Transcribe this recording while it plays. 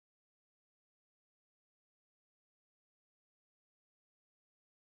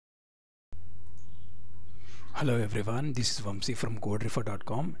Hello everyone, this is Vamsi from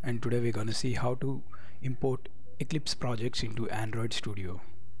coderefer.com, and today we're going to see how to import Eclipse projects into Android Studio.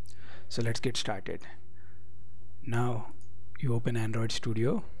 So let's get started. Now you open Android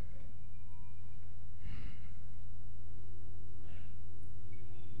Studio.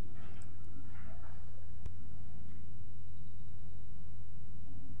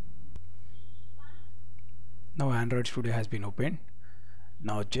 Now Android Studio has been opened.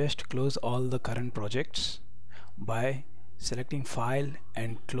 Now just close all the current projects by selecting File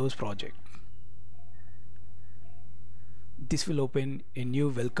and Close Project. This will open a new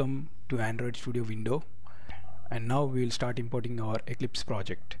Welcome to Android Studio window, and now we will start importing our Eclipse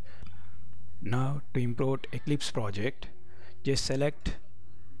project. Now to import Eclipse project, just select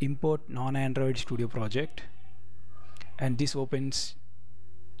Import Non-Android Studio Project, and this opens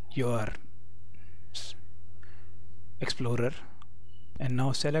your Explorer. And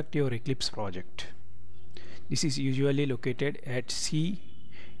now select your Eclipse project. This is usually located at C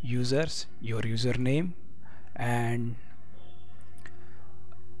users, your username and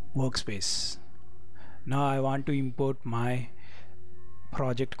workspace. Now I want to import my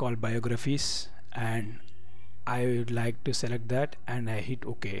project called biographies, and I would like to select that, and I hit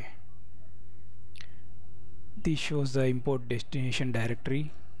OK. This shows the import destination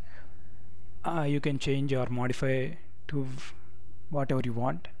directory. You can change or modify to whatever you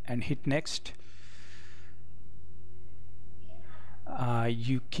want and hit next.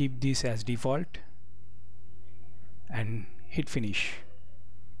 You keep this as default and hit finish.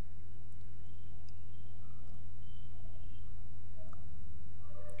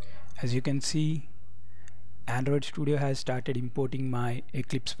 As you can see, Android Studio has started importing my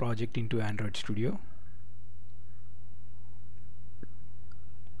Eclipse project into Android Studio.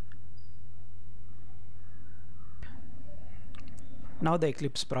 Now the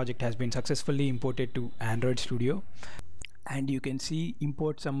Eclipse project has been successfully imported to Android Studio, and you can see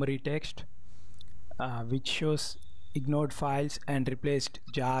import summary text which shows ignored files and replaced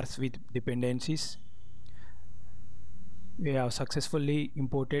jars with dependencies. We have successfully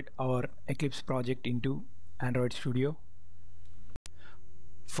imported our Eclipse project into Android Studio.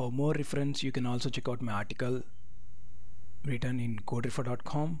 For more reference, you can also check out my article written in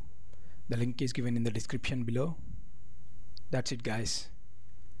coderefer.com. The link is given in the description below. That's it, guys.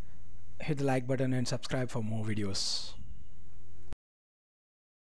 Hit the like button and subscribe for more videos.